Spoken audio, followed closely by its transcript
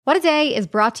What a Day is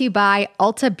brought to you by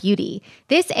Ulta Beauty.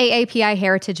 This AAPI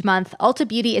Heritage Month, Ulta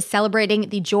Beauty is celebrating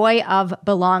the joy of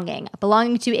belonging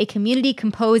to a community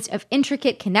composed of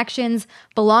intricate connections,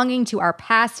 belonging to our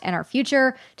past and our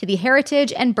future, to the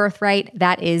heritage and birthright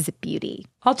that is beauty.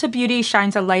 Ulta Beauty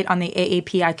shines a light on the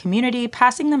AAPI community,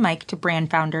 passing the mic to brand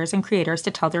founders and creators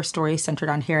to tell their stories centered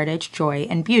on heritage, joy,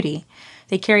 and beauty.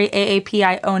 They carry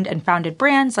AAPI-owned and founded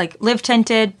brands like Live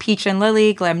Tinted, Peach and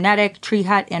Lily, Glamnetic, Tree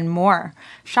Hut, and more.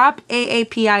 Shop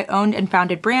AAPI-owned and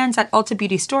founded brands at Ulta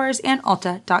Beauty stores and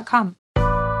Ulta.com.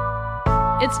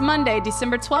 It's Monday,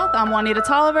 December 12th. I'm Juanita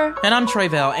Tolliver. And I'm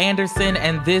Tre'vell Anderson,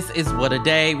 and this is What a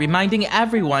Day, reminding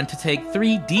everyone to take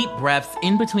 3 deep breaths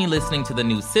in between listening to the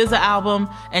new SZA album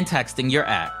and texting your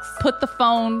ex. Put the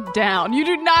phone down. You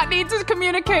do not need to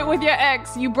communicate with your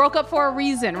ex. You broke up for a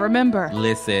reason, remember.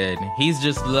 Listen, he's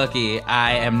just lucky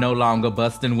I am no longer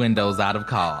busting windows out of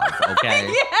cars,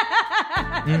 okay?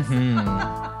 Yes!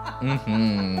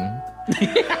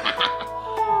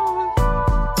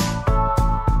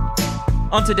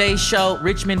 On today's show,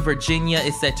 Richmond, Virginia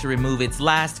is set to remove its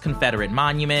last Confederate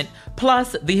monument.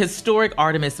 Plus, the historic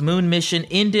Artemis moon mission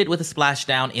ended with a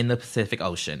splashdown in the Pacific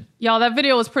Ocean. Y'all, that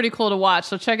video was pretty cool to watch,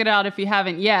 so check it out if you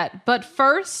haven't yet. But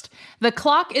first, the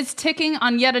clock is ticking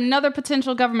on yet another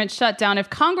potential government shutdown if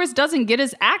Congress doesn't get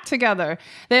its act together.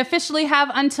 They officially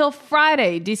have until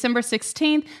Friday, December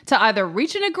 16th, to either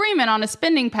reach an agreement on a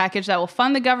spending package that will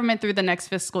fund the government through the next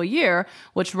fiscal year,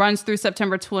 which runs through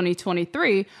September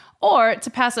 2023, or to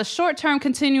pass a short-term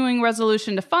continuing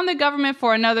resolution to fund the government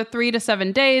for another 3 to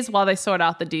 7 days while they sort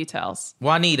out the details.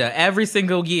 Juanita, every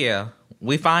single year,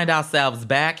 we find ourselves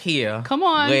back here. Come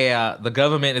on. Where the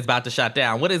government is about to shut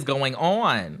down. What is going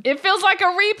on? It feels like a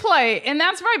replay. And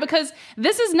that's right, because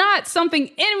this is not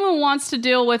something anyone wants to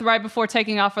deal with right before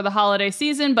taking off for the holiday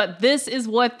season, but this is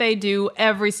what they do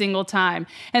every single time.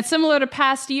 And similar to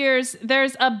past years,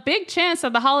 there's a big chance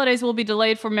that the holidays will be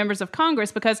delayed for members of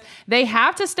Congress because they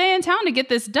have to stay in town to get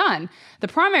this done. The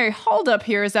primary holdup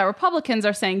here is that Republicans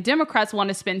are saying Democrats want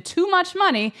to spend too much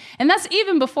money, and that's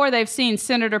even before they've seen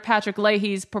Senator Patrick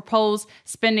Leahy's proposed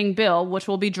spending bill, which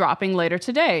will be dropping later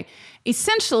today.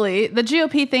 Essentially, the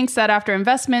GOP thinks that after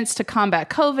investments to combat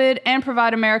COVID and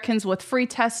provide Americans with free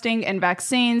testing and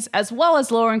vaccines, as well as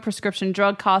lowering prescription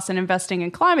drug costs and investing in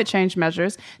climate change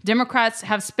measures, Democrats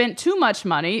have spent too much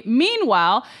money.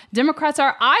 Meanwhile, Democrats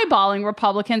are eyeballing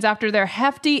Republicans after their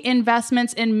hefty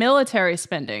investments in military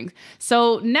spending.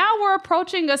 So now we're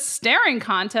approaching a staring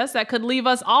contest that could leave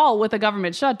us all with a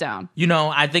government shutdown. You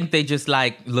know, I think they just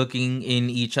like looking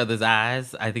in each other's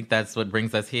eyes. I think that's what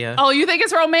brings us here. Oh, you think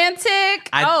it's romantic?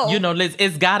 You know, Liz,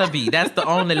 it's gotta be. That's the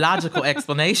only logical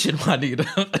explanation,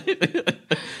 Juanita.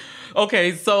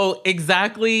 Okay, so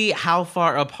exactly how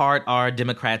far apart are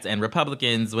Democrats and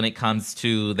Republicans when it comes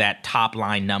to that top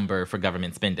line number for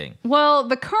government spending? Well,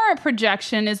 the current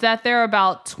projection is that they're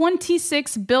about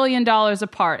 $26 billion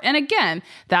apart. And again,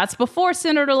 that's before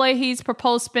Senator Leahy's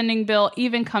proposed spending bill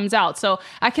even comes out. So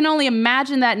I can only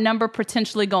imagine that number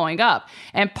potentially going up.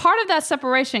 And part of that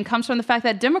separation comes from the fact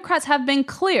that Democrats have been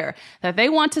clear that they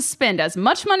want to spend as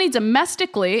much money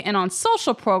domestically and on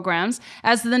social programs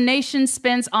as the nation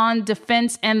spends on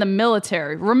defense and the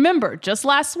military. Remember, just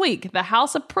last week, the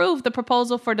House approved the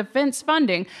proposal for defense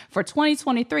funding for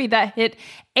 2023 that hit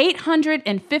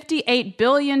 $858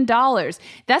 billion.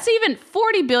 That's even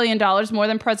 $40 billion more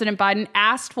than President Biden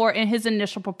asked for in his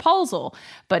initial proposal.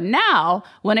 But now,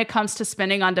 when it comes to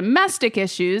spending on domestic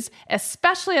issues,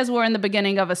 especially as we're in the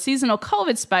beginning of a seasonal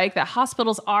COVID spike that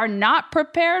hospitals are not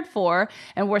prepared for,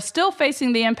 and we're still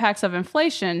facing the impacts of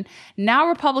inflation, now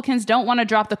Republicans don't want to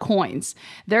drop the coins.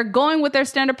 They're going with their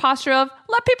standard posture of,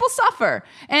 let people suffer.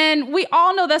 And we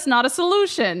all know that's not a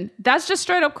solution. That's just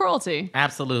straight up cruelty.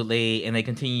 Absolutely. And they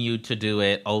continue to do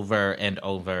it over and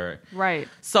over. Right.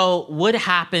 So what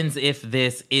happens if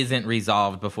this isn't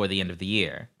resolved before the end of the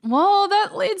year? Well,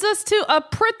 that leads us to a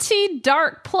pretty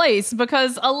dark place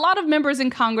because a lot of members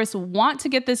in Congress want to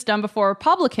get this done before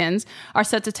Republicans are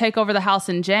set to take over the House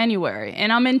in January.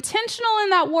 And I'm intentional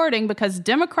in that wording because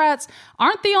Democrats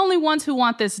aren't the only ones who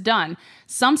want this done.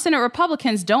 Some Senate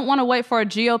Republicans don't want to wait for a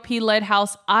GOP-led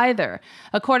House either.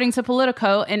 According to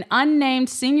Politico, an unnamed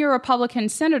senior Republican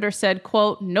senator said,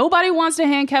 quote, "Nobody wants to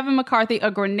hand Kevin McCarthy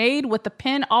a grenade with the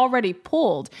pin already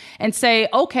pulled and say,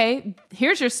 okay,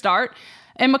 here's your start."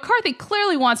 And McCarthy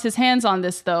clearly wants his hands on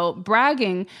this, though,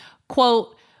 bragging,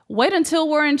 quote, "Wait until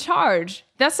we're in charge."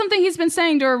 That's something he's been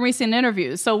saying during recent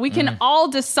interviews, so we can all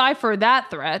decipher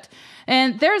that threat.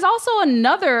 And there's also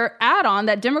another add-on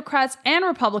that Democrats and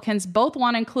Republicans both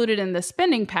want included in the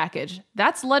spending package.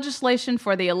 That's legislation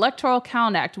for the Electoral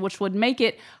Count Act, which would make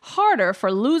it harder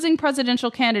for losing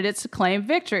presidential candidates to claim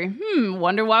victory.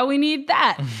 Wonder why we need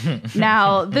that.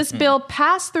 Now, this bill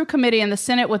passed through committee in the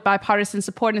Senate with bipartisan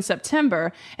support in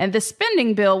September, and the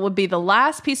spending bill would be the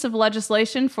last piece of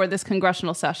legislation for this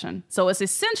congressional session. So it's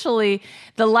essentially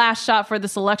the last shot for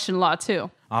this election law,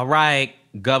 too. All right,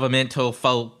 governmental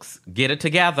folks, get it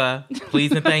together.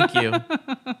 Please and thank you.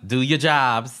 Do your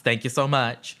jobs. Thank you so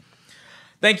much.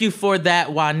 Thank you for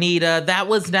that, Juanita. That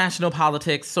was national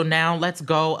politics. So now let's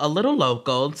go a little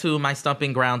local to my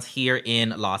stomping grounds here in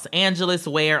Los Angeles,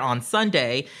 where on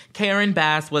Sunday, Karen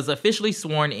Bass was officially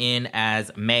sworn in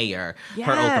as mayor. Yes.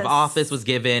 Her oath of office was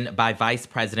given by Vice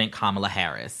President Kamala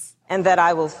Harris. And that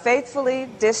I will faithfully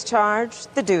discharge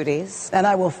the duties. And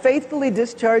I will faithfully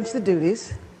discharge the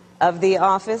duties. Of the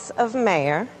office of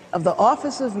mayor. Of the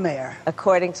office of mayor.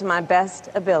 According to my best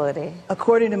ability.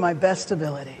 According to my best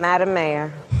ability. Madam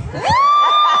Mayor.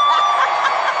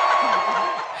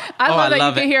 I love that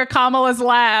you can hear Kamala's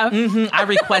laugh. I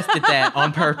requested that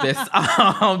on purpose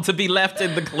to be left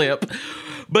in the clip.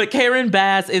 But Karen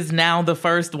Bass is now the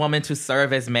first woman to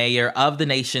serve as mayor of the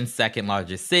nation's second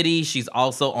largest city. She's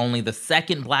also only the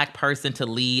second Black person to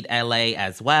lead LA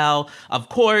as well. Of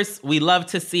course, we love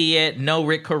to see it. No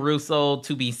Rick Caruso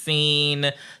to be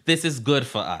seen. This is good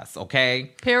for us,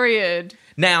 okay? Period.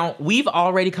 Now, we've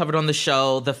already covered on the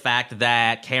show the fact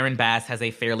that Karen Bass has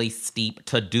a fairly steep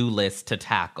to-do list to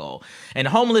tackle. And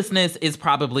homelessness is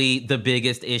probably the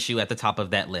biggest issue at the top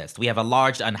of that list. We have a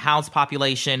large unhoused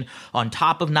population on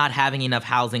top of not having enough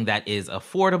housing that is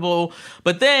affordable.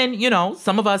 But then,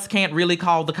 some of us can't really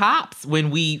call the cops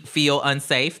when we feel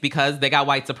unsafe because they got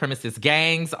white supremacist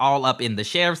gangs all up in the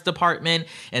sheriff's department,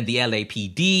 and the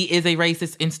LAPD is a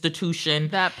racist institution.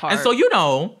 That part. And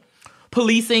so,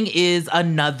 policing is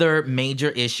another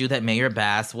major issue that Mayor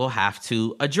Bass will have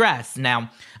to address.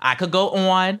 Now, I could go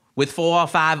on with 4 or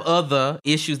 5 other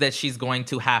issues that she's going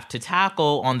to have to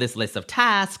tackle on this list of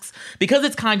tasks because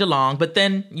it's kind of long. But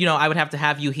then, I would have to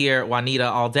have you hear Juanita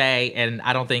all day, and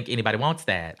I don't think anybody wants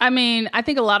that. I mean, I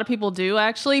think a lot of people do,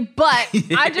 actually, but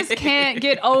I just can't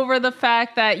get over the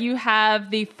fact that you have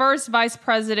the first vice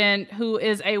president who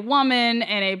is a woman,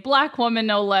 and a Black woman,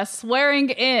 no less,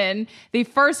 swearing in the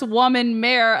first woman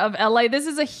mayor of LA. This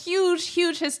is a huge,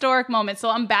 huge historic moment, so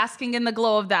I'm basking in the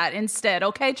glow of that instead,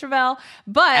 okay, Travell?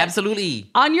 But absolutely.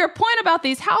 On your point about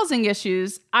these housing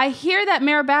issues, I hear that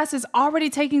Mayor Bass is already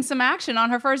taking some action on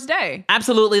her first day.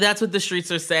 Absolutely. That's what the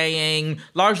streets are saying,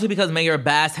 largely because Mayor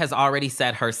Bass has already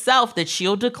said herself that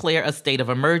she'll declare a state of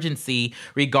emergency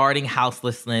regarding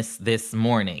houselessness this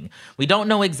morning. We don't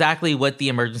know exactly what the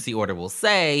emergency order will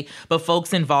say, but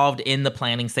folks involved in the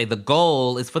planning say the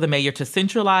goal is for the mayor to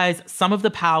centralize some of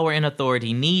the power and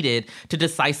authority needed to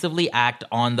decisively act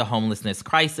on the homelessness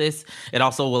crisis. It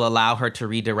also will allow her to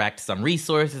redirect some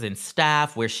resources and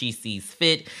staff where she sees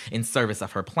fit in service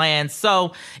of her plans.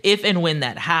 So if and when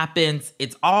that happens,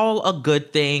 it's all a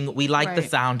good thing. We like the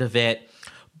sound of it.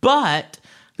 But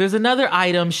there's another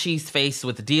item she's faced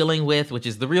with dealing with, which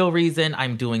is the real reason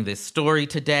I'm doing this story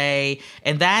today.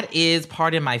 And that is,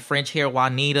 pardon my French here,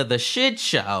 Juanita, the shit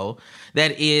show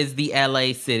that is the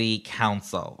LA City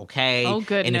Council, okay? Oh,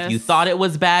 goodness. And if you thought it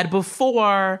was bad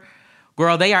before,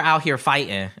 girl, they are out here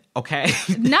fighting, okay?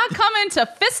 Not coming to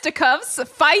fisticuffs,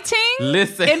 fighting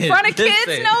listen, in front of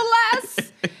kids, no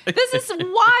less. This is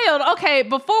wild. Okay,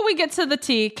 before we get to the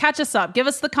tea, catch us up. Give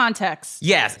us the context.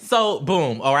 Yes. So,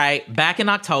 boom. All right. Back in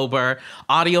October,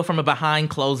 audio from a behind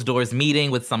closed doors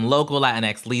meeting with some local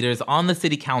Latinx leaders on the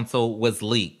city council was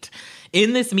leaked.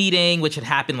 In this meeting, which had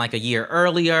happened like a year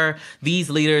earlier, these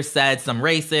leaders said some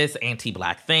racist,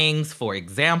 anti-Black things. For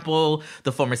example,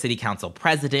 the former city council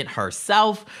president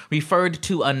herself referred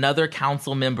to another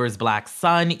council member's Black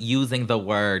son using the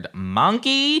word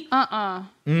monkey.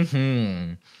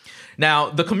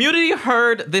 Now, the community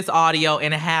heard this audio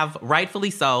and have, rightfully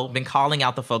so, been calling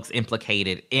out the folks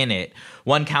implicated in it.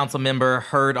 One council member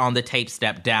heard on the tape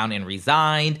stepped down and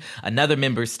resigned. Another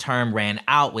member's term ran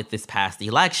out with this past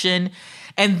election.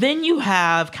 And then you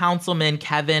have Councilman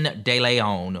Kevin De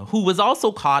Leon, who was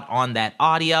also caught on that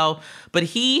audio, but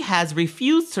he has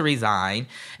refused to resign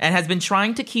and has been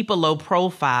trying to keep a low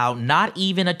profile, not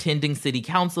even attending city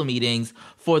council meetings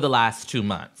for the last 2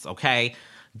 months, okay?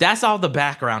 That's all the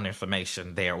background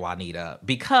information there, Juanita,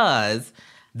 because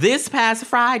this past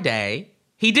Friday,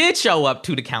 he did show up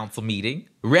to the council meeting,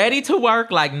 ready to work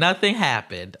like nothing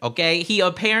happened, okay? He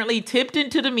apparently tipped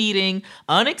into the meeting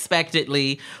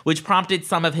unexpectedly, which prompted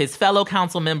some of his fellow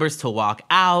council members to walk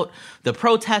out. The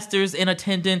protesters in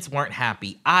attendance weren't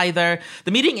happy either.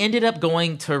 The meeting ended up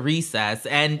going to recess.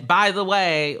 And by the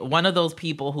way, one of those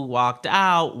people who walked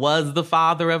out was the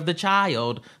father of the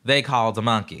child they called a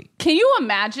monkey. Can you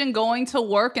imagine going to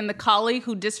work and the colleague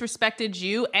who disrespected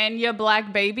you and your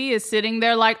black baby is sitting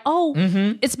there like, oh,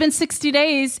 it's been 60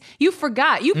 days. You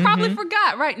forgot. You probably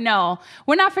forgot, right? No,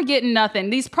 we're not forgetting nothing.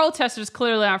 These protesters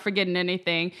clearly aren't forgetting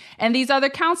anything. And these other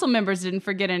council members didn't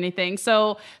forget anything.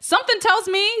 So something tells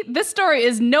me this story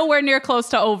is nowhere near close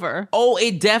to over. Oh,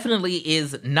 it definitely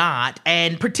is not.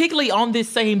 And particularly on this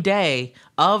same day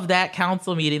of that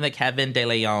council meeting that Kevin De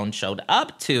Leon showed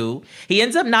up to, he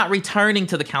ends up not returning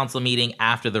to the council meeting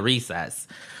after the recess.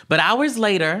 But hours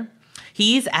later,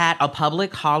 he's at a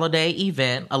public holiday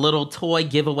event, a little toy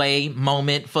giveaway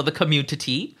moment for the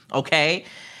community, okay?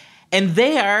 And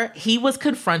there, he was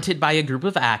confronted by a group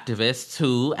of activists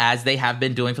who, as they have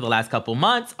been doing for the last couple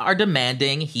months, are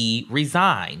demanding he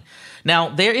resign. Now,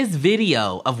 there is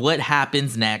video of what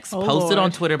happens next, posted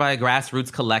on Twitter by a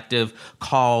grassroots collective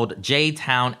called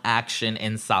J-Town Action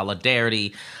and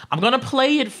Solidarity. I'm going to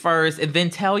play it first and then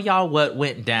tell y'all what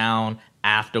went down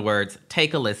afterwards.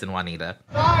 Take a listen, Juanita.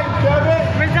 Resign,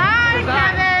 Kevin! Resign,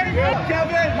 Kevin!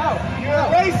 Kevin! No! You're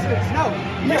a racist! No!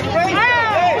 You're a racist!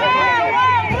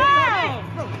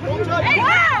 Hey,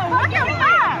 wow! What the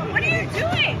fuck? What are you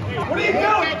doing? What are you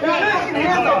doing, Kevin?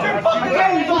 Hands up your fucking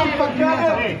hands off,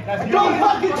 Kevin! Don't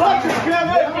fucking touch him,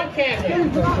 Kevin! Hey!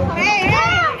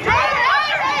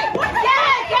 What the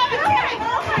heck, Kevin?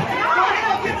 Don't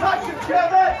fucking touch him,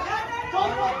 Kevin!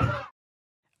 Don't fucking...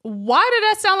 Why did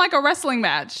that sound like a wrestling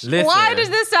match? Listen. Why does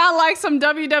this sound like some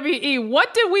WWE?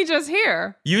 What did we just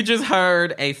hear? You just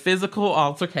heard a physical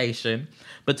altercation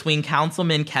between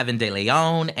Councilman Kevin De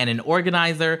Leon and an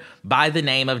organizer by the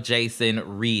name of Jason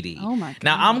Reedy. Oh my God.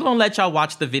 Now, I'm going to let y'all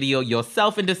watch the video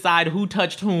yourself and decide who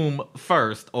touched whom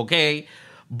first, okay?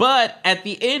 But at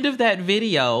the end of that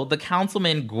video, the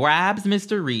councilman grabs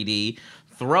Mr. Reedy,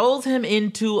 throws him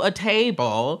into a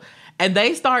table, and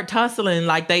they start tussling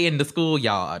like they in the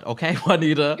schoolyard, okay,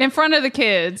 Juanita? In front of the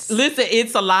kids. Listen,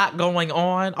 it's a lot going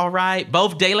on, all right?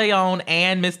 Both De Leon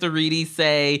and Mr. Reedy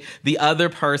say the other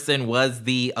person was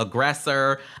the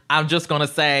aggressor. I'm just going to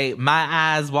say my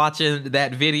eyes watching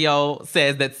that video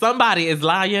says that somebody is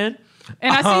lying.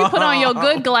 And I see you put on your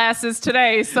good glasses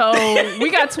today, so we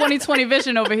got 20/20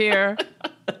 vision over here.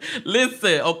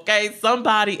 Listen, okay,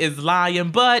 somebody is lying,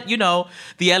 but, you know,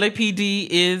 the LAPD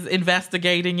is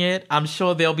investigating it. I'm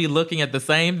sure they'll be looking at the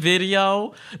same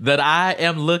video that I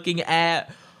am looking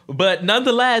at. But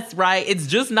nonetheless, right, it's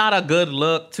just not a good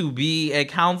look to be a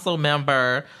council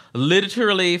member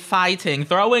literally fighting,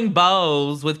 throwing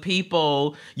bows with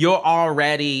people you're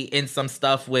already in some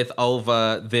stuff with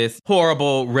over this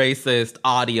horrible racist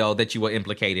audio that you were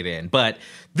implicated in. But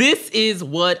this is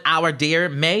what our dear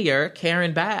mayor,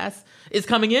 Karen Bass, is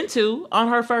coming into on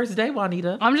her first day,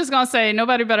 Juanita. I'm just going to say,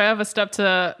 nobody better ever step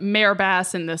to Mayor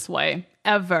Bass in this way.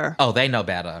 Ever. Oh, they know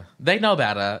better. They know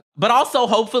better. But also,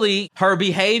 hopefully, her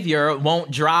behavior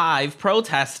won't drive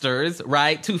protesters,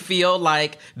 right, to feel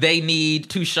like they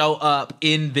need to show up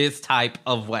in this type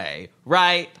of way,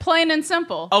 right? Plain and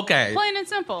simple. Okay. Plain and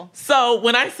simple. So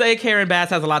when I say Karen Bass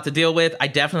has a lot to deal with, I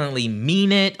definitely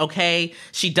mean it, okay?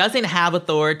 She doesn't have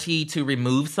authority to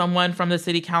remove someone from the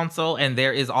city council, and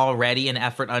there is already an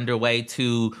effort underway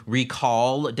to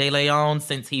recall De Leon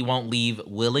since he won't leave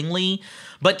willingly.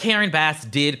 But Karen Bass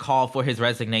did call for his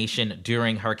resignation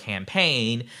during her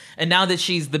campaign. And now that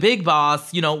she's the big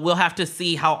boss, you know, we'll have to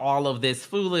see how all of this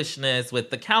foolishness with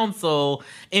the council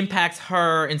impacts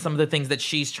her and some of the things that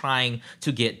she's trying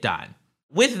to get done.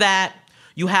 With that,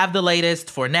 you have the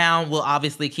latest for now. We'll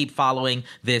obviously keep following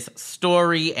this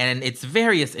story and its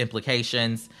various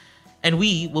implications. And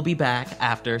we will be back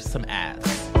after some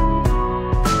ads.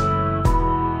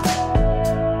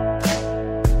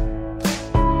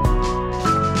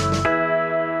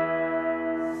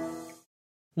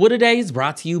 What A Day is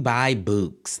brought to you by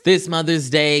Books. This Mother's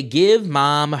Day, give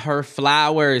mom her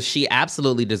flowers. She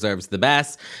absolutely deserves the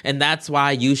best, and that's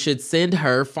why you should send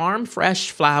her farm fresh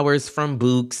flowers from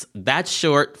Books. That's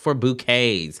short for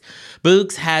bouquets.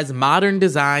 Books has modern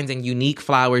designs and unique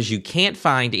flowers you can't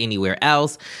find anywhere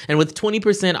else, and with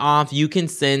 20% off, you can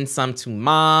send some to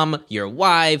mom, your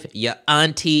wife, your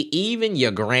auntie, even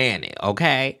your granny,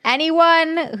 okay?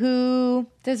 Anyone who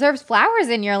deserves flowers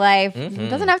in your life. It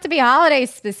doesn't have to be holiday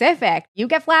specific. You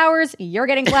get flowers, you're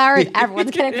getting flowers,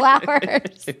 everyone's getting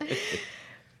flowers.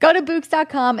 Go to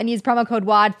Books.com and use promo code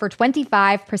WAD for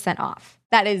 25% off.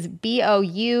 That is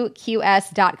BOUQS.com,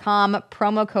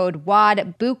 promo code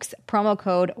WAD, Bouqs, promo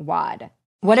code WAD.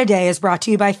 What a Day is brought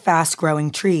to you by Fast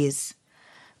Growing Trees.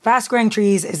 Fast Growing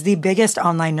Trees is the biggest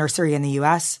online nursery in the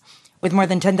U.S., with more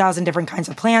than 10,000 different kinds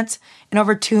of plants and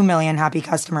over 2 million happy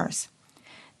customers.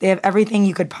 They have everything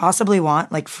you could possibly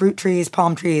want, like fruit trees,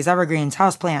 palm trees, evergreens,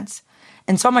 houseplants,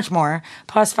 and so much more.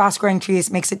 Plus, Fast Growing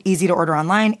Trees makes it easy to order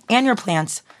online, and your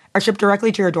plants are shipped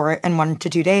directly to your door in 1 to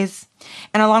 2 days.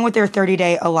 And along with their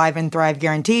 30-day Alive and Thrive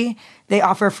guarantee, they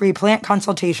offer free plant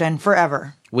consultation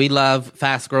forever. We love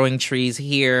Fast Growing Trees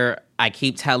here. I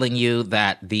keep telling you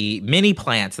that the mini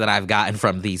plants that I've gotten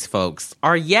from these folks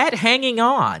are yet hanging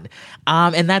on.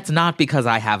 And that's not because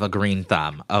I have a green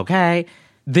thumb, okay?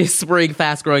 This spring,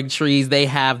 Fast Growing Trees, they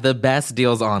have the best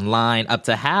deals online, up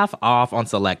to half off on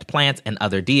select plants and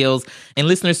other deals. And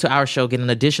listeners to our show get an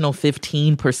additional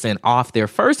 15% off their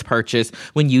first purchase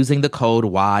when using the code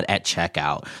WAD at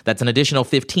checkout. That's an additional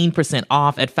 15%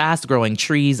 off at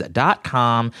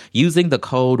fastgrowingtrees.com using the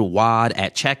code WAD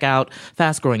at checkout.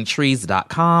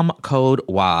 Fastgrowingtrees.com, code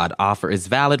WAD. Offer is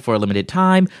valid for a limited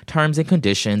time. Terms and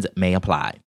conditions may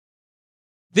apply.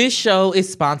 This show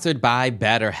is sponsored by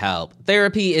BetterHelp.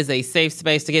 Therapy is a safe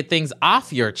space to get things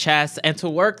off your chest and to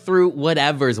work through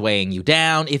whatever's weighing you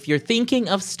down. If you're thinking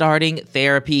of starting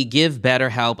therapy, give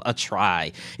BetterHelp a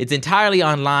try. It's entirely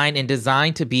online and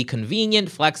designed to be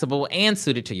convenient, flexible, and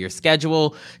suited to your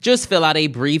schedule. Just fill out a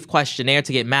brief questionnaire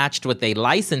to get matched with a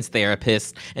licensed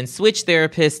therapist and switch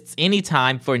therapists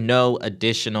anytime for no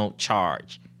additional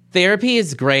charge. Therapy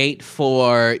is great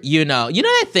for, you know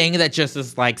that thing that just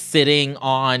is like sitting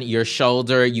on your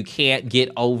shoulder, you can't get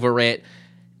over it,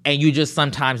 and you just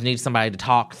sometimes need somebody to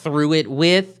talk through it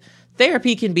with.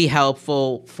 Therapy can be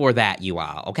helpful for that, you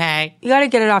all, okay? You got to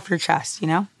get it off your chest,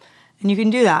 And you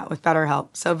can do that with BetterHelp.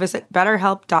 So visit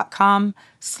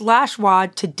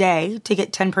betterhelp.com/WAD today to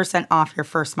get 10% off your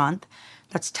first month.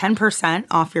 That's 10%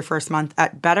 off your first month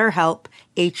at BetterHelp,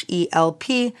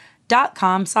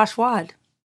 HELP.com/WAD.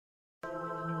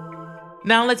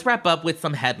 Now let's wrap up with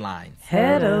some headlines.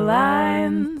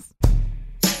 Headlines.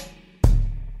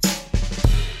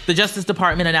 The Justice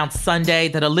Department announced Sunday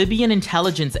that a Libyan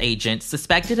intelligence agent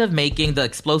suspected of making the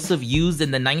explosive used in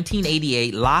the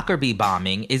 1988 Lockerbie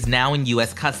bombing is now in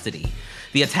U.S. custody.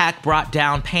 The attack brought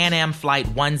down Pan Am Flight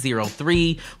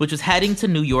 103, which was heading to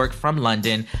New York from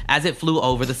London as it flew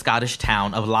over the Scottish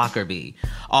town of Lockerbie.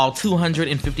 All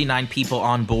 259 people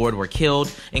on board were killed,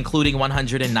 including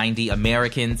 190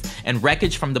 Americans, and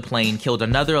wreckage from the plane killed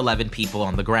another 11 people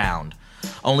on the ground.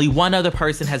 Only one other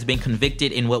person has been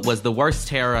convicted in what was the worst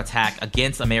terror attack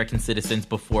against American citizens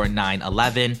before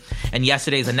 9/11, and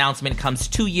yesterday's announcement comes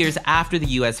 2 years after the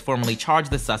U.S. formally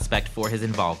charged the suspect for his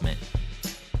involvement.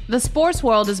 The sports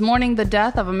world is mourning the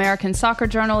death of American soccer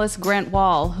journalist Grant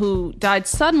Wahl, who died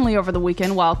suddenly over the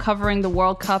weekend while covering the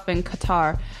World Cup in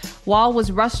Qatar. Wahl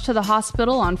was rushed to the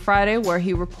hospital on Friday, where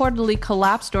he reportedly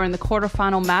collapsed during the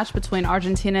quarterfinal match between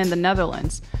Argentina and the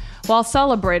Netherlands. Wahl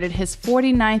celebrated his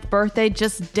 49th birthday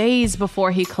just days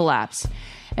before he collapsed.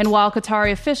 And while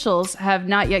Qatari officials have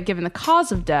not yet given the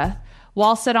cause of death,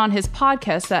 Wahl said on his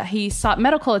podcast that he sought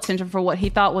medical attention for what he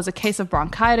thought was a case of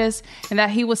bronchitis and that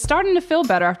he was starting to feel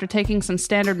better after taking some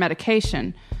standard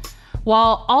medication.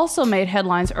 Wahl also made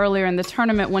headlines earlier in the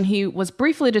tournament when he was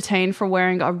briefly detained for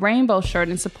wearing a rainbow shirt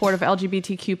in support of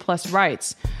LGBTQ+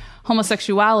 rights.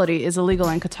 Homosexuality is illegal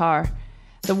in Qatar.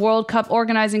 The World Cup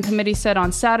Organizing Committee said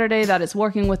on Saturday that it's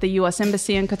working with the U.S.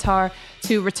 Embassy in Qatar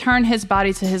to return his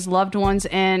body to his loved ones.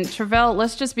 And Travell,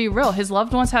 let's just be real. His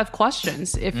loved ones have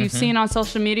questions. If you've seen on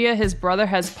social media, his brother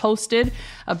has posted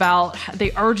about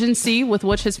the urgency with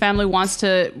which his family wants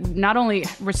to not only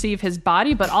receive his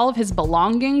body, but all of his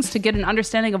belongings to get an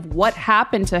understanding of what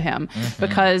happened to him.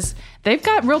 Because they've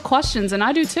got real questions, and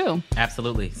I do too.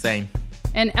 Absolutely. Same.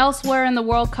 And elsewhere in the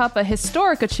World Cup, a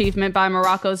historic achievement by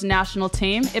Morocco's national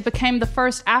team. It became the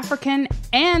first African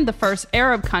and the first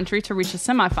Arab country to reach the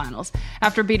semifinals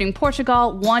after beating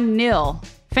Portugal 1-0.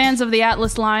 Fans of the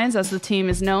Atlas Lions, as the team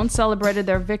is known, celebrated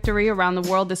their victory around the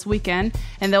world this weekend,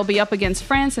 and they'll be up against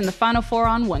France in the Final Four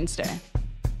on Wednesday.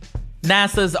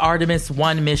 NASA's Artemis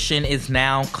 1 mission is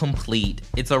now complete.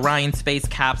 Its Orion space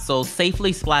capsule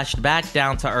safely splashed back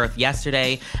down to Earth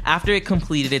yesterday after it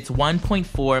completed its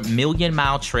 1.4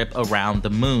 million-mile trip around the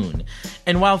moon.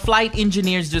 And while flight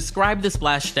engineers described the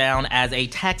splashdown as a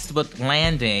textbook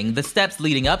landing, the steps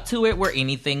leading up to it were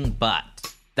anything but.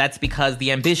 That's because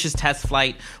the ambitious test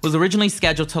flight was originally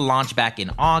scheduled to launch back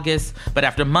in August, but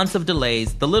after months of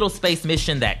delays, the little space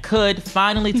mission that could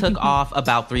finally took off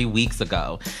about 3 weeks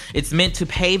ago. It's meant to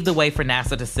pave the way for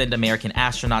NASA to send American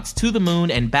astronauts to the moon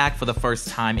and back for the first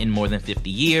time in more than 50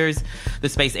 years. The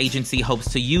space agency hopes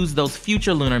to use those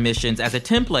future lunar missions as a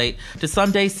template to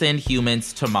someday send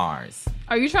humans to Mars.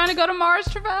 Are you trying to go to Mars,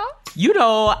 Travell? You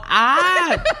know,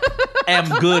 I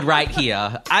am good right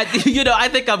here. I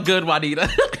think I'm good, Juanita.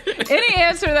 Any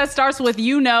answer that starts with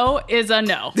you know is a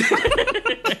no.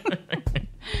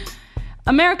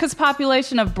 America's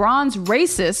population of bronze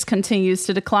racists continues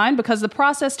to decline because the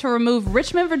process to remove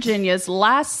Richmond, Virginia's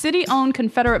last city-owned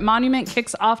Confederate monument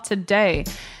kicks off today.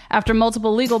 After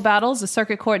multiple legal battles, a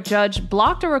circuit court judge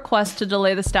blocked a request to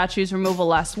delay the statue's removal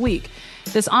last week.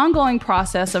 This ongoing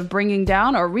process of bringing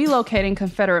down or relocating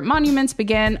Confederate monuments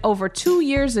began over 2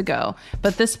 years ago,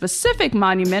 but this specific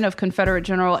monument of Confederate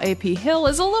General A.P. Hill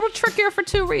is a little trickier for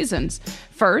 2 reasons.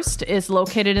 First, it's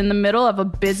located in the middle of a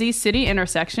busy city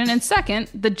intersection, and second,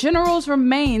 the general's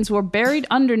remains were buried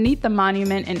underneath the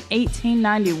monument in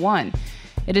 1891.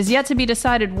 It is yet to be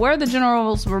decided where the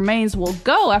general's remains will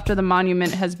go after the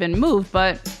monument has been moved,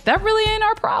 but that really ain't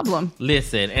our problem.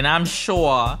 Listen, and I'm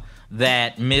sure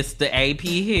that Mr.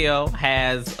 A.P. Hill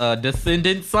has a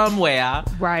descendant somewhere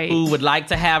who would like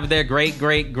to have their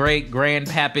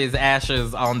great-great-great-grandpappy's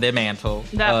ashes on their mantle.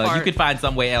 You could find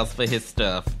somewhere else for his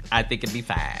stuff. I think it'd be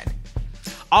fine.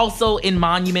 Also, in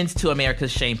monuments to America's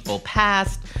shameful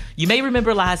past, you may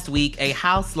remember last week a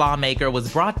House lawmaker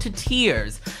was brought to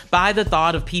tears by the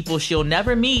thought of people she'll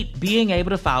never meet being able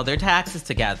to file their taxes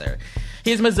together.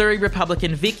 Here's Missouri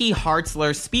Republican Vicky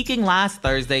Hartzler speaking last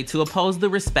Thursday to oppose the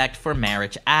Respect for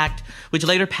Marriage Act, which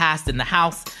later passed in the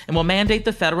House and will mandate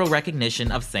the federal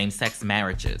recognition of same-sex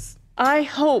marriages. I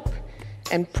hope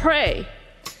and pray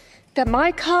that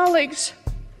my colleagues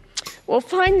will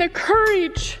find the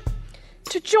courage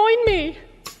to join me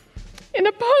in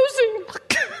opposing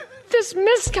this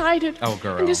misguided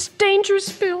and this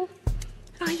dangerous bill.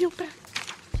 I yield back.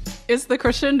 It's the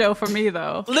crescendo for me,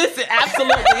 though. Listen,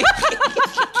 absolutely.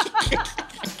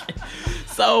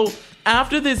 So,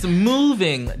 after this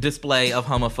moving display of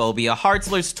homophobia,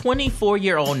 Hartzler's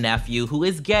 24-year-old nephew, who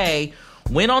is gay,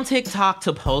 went on TikTok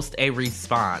to post a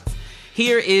response.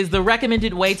 Here is the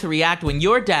recommended way to react when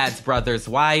your dad's brother's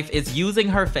wife is using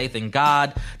her faith in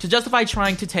God to justify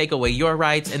trying to take away your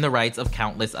rights and the rights of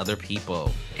countless other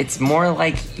people. It's more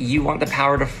like you want the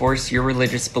power to force your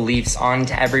religious beliefs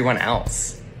onto everyone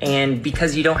else. And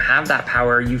because you don't have that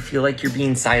power, you feel like you're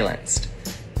being silenced.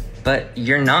 But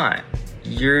you're not.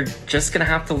 You're just gonna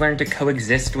have to learn to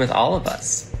coexist with all of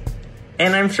us.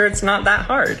 And I'm sure it's not that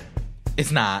hard. It's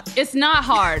not. It's not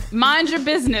hard. Mind your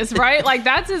business, right? Like,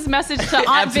 that's his message to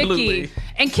Aunt Vicky.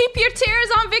 And keep your tears,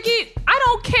 Aunt Vicky. I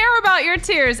don't care about your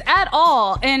tears at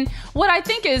all. And what I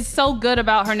think is so good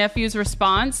about her nephew's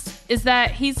response is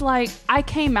that he's like, I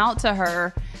came out to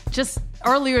her just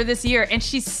earlier this year, and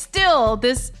she's still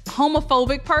this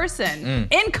homophobic person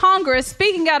in Congress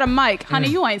speaking at a mic. Honey,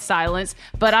 you ain't silenced,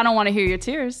 but I don't want to hear your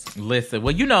tears. Listen,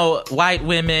 well, you know, white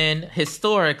women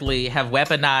historically have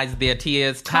weaponized their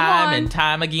tears time and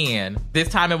time again. This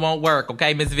time it won't work,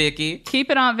 okay, Miss Vicky?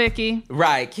 Keep it, Aunt Vicky.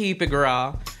 Right, keep it,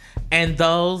 girl. And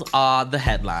those are the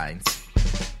headlines.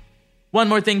 One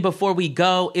more thing before we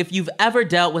go. If you've ever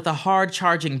dealt with a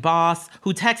hard-charging boss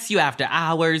who texts you after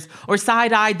hours or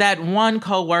side-eyed that one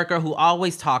coworker who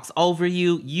always talks over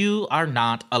you, you are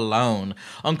not alone.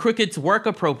 On Crooked's Work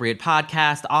Appropriate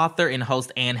podcast, author and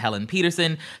host Anne Helen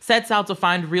Peterson sets out to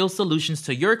find real solutions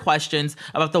to your questions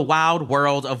about the wild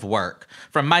world of work,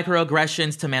 from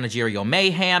microaggressions to managerial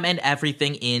mayhem and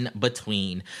everything in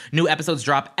between. New episodes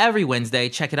drop every Wednesday.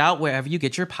 Check it out wherever you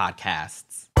get your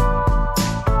podcasts.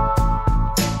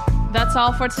 That's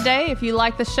all for today. If you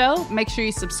like the show, make sure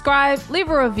you subscribe, leave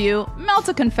a review, melt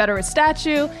a Confederate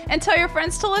statue, and tell your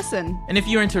friends to listen. And if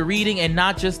you're into reading and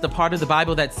not just the part of the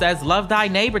Bible that says, love thy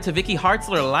neighbor to Vicky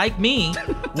Hartzler like me,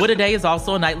 What A Day is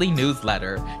also a nightly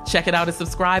newsletter. Check it out and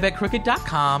subscribe at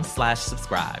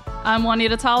crooked.com/subscribe. I'm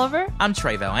Juanita Tolliver. I'm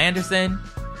Tre'vell Anderson.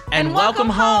 And welcome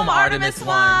home, Artemis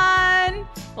 1.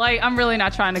 Like, I'm really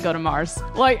not trying to go to Mars.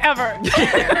 Like, ever.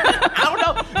 I don't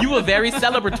know. You were very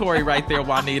celebratory right there,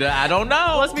 Juanita. I don't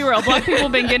know. Let's be real. Black people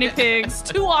have been guinea pigs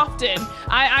too often.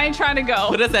 I ain't trying to go.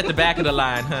 Put us at the back of the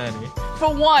line, honey.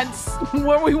 For once,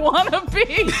 where we want to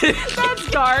be. That's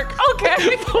dark.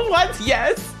 Okay. For once,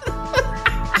 yes.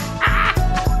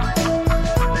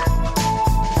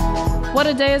 What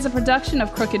A Day is a production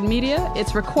of Crooked Media.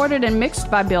 It's recorded and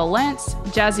mixed by Bill Lance.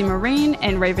 Jazzy Marine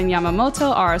and Raven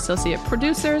Yamamoto are our associate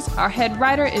producers. Our head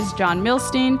writer is John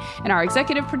Milstein, and our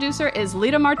executive producer is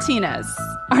Lita Martinez.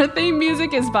 Our theme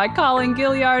music is by Colin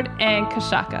Gilliard and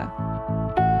Kashaka.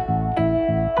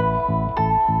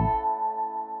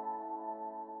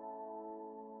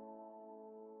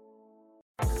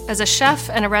 As a chef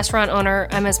and a restaurant owner,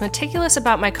 I'm as meticulous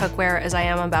about my cookware as I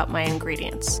am about my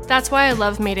ingredients. That's why I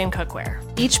love Made in Cookware.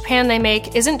 Each pan they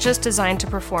make isn't just designed to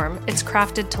perform, it's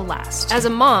crafted to last. As a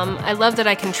mom, I love that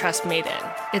I can trust Made in.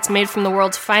 It's made from the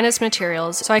world's finest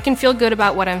materials, so I can feel good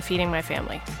about what I'm feeding my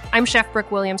family. I'm Chef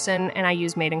Brooke Williamson, and I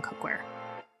use Made in Cookware.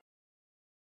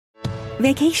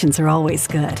 Vacations are always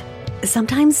good.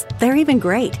 Sometimes they're even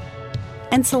great.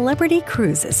 And Celebrity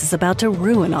Cruises is about to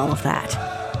ruin all of that.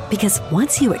 Because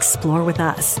once you explore with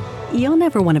us, you'll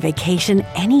never want a vacation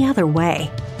any other way.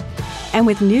 And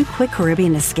with new Quick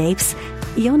Caribbean Escapes,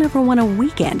 you'll never want a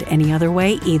weekend any other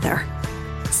way either.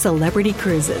 Celebrity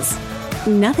Cruises.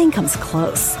 Nothing comes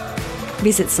close.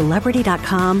 Visit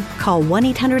Celebrity.com, call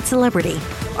 1-800-CELEBRITY,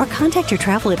 or contact your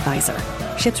travel advisor.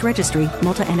 Ships Registry,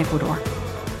 Malta and Ecuador.